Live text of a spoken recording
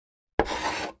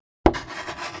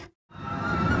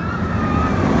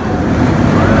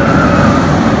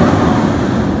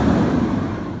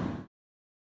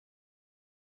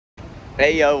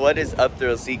Hey yo, what is up,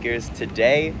 thrill seekers?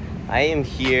 Today I am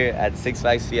here at Six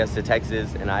Flags Fiesta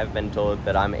Texas, and I've been told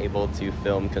that I'm able to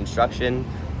film construction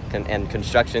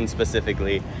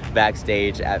specifically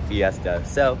backstage at Fiesta.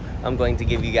 So I'm going to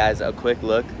give you guys a quick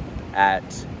look at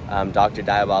Dr.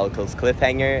 Diabolical's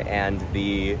Cliffhanger and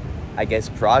the, I guess,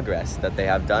 progress that they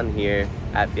have done here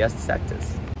at Fiesta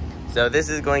Texas. So this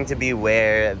is going to be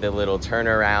where the little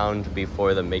turnaround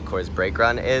before the mid-course brake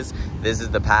run is. This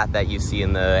is the path that you see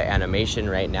in the animation.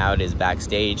 Right now it is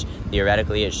backstage.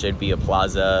 Theoretically it should be a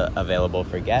plaza available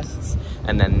for guests.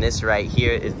 And then this right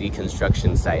here is the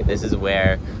construction site. This is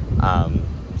where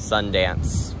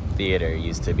Sundance Theater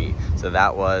used to be. So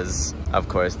that was, of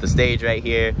course, the stage right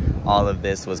here. All of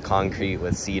this was concrete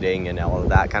with seating and all of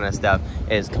that kind of stuff.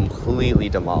 It is completely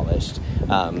demolished.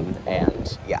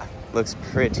 And yeah. Looks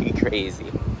pretty crazy.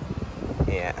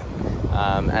 Yeah.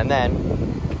 And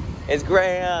then it's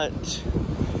Grant.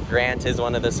 Grant is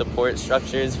one of the support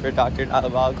structures for Dr.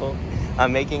 Diabolical.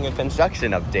 I'm making a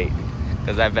construction update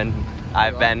because I've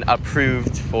been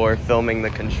approved for filming the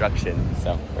construction,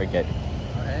 so we're good.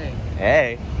 Oh, hey.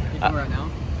 Hey. You filming right now?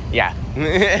 Yeah.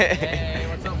 Hey,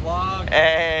 what's up, vlog?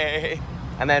 Hey.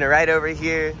 And then right over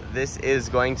here, this is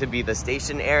going to be the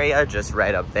station area, just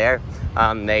right up there.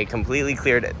 They completely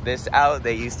cleared this out.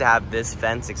 They used to have this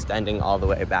fence extending all the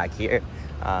way back here,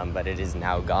 but it is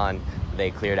now gone.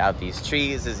 They cleared out these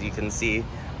trees, as you can see,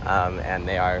 and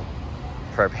they are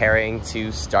preparing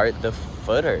to start the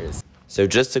footers. So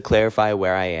just to clarify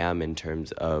where I am in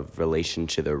terms of relation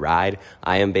to the ride,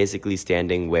 I am basically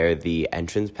standing where the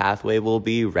entrance pathway will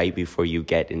be right before you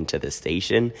get into the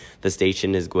station. The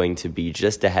station is going to be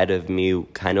just ahead of me,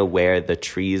 kind of where the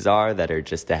trees are that are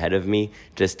just ahead of me,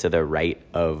 just to the right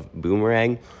of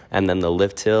Boomerang. And then the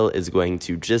lift hill is going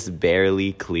to just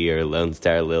barely clear Lone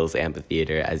Star Lil's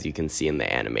amphitheater, as you can see in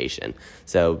the animation.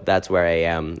 So that's where I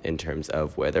am in terms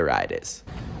of where the ride is.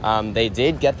 They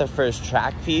did get the first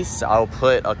track piece. I'll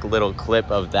put a little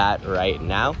clip of that right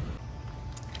now.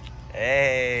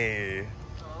 Hey,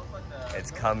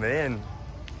 it's coming.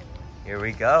 Here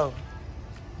we go.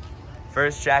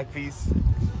 First track piece,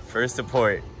 first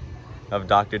support of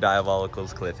Dr.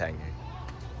 Diabolical's Cliffhanger.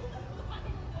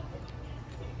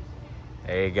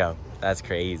 There you go. That's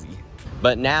crazy.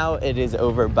 But now it is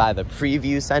over by the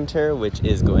preview center, which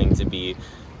is going to be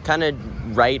kind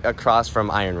of right across from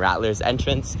Iron Rattler's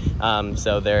entrance.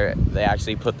 So they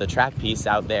actually put the track piece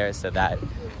out there so that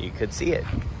you could see it.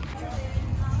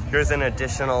 Here's an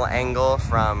additional angle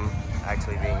from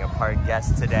actually being a park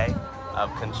guest today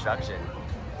of construction.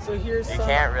 So here's you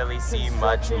can't really see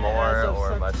much more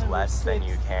or much less than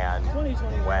you can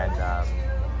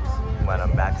when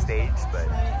I'm backstage, but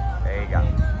there you go.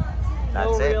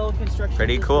 That's it.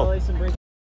 Pretty cool.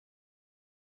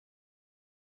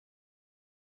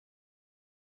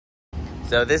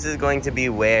 So this is going to be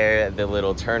where the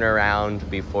little turnaround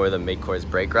before the mid-course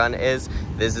brake run is.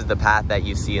 This is the path that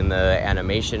you see in the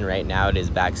animation. Right now it is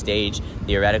backstage.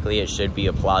 Theoretically it should be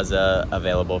a plaza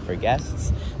available for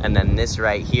guests. And then this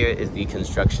right here is the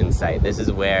construction site. This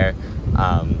is where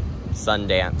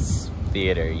Sundance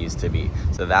Theater used to be.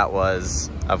 So that was,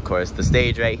 of course, the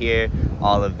stage right here.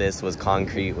 All of this was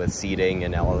concrete with seating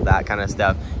and all of that kind of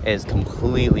stuff. It is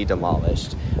completely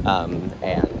demolished.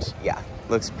 And yeah,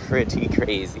 looks pretty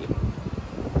crazy.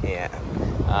 Yeah.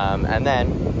 And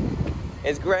then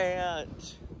it's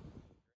Grant.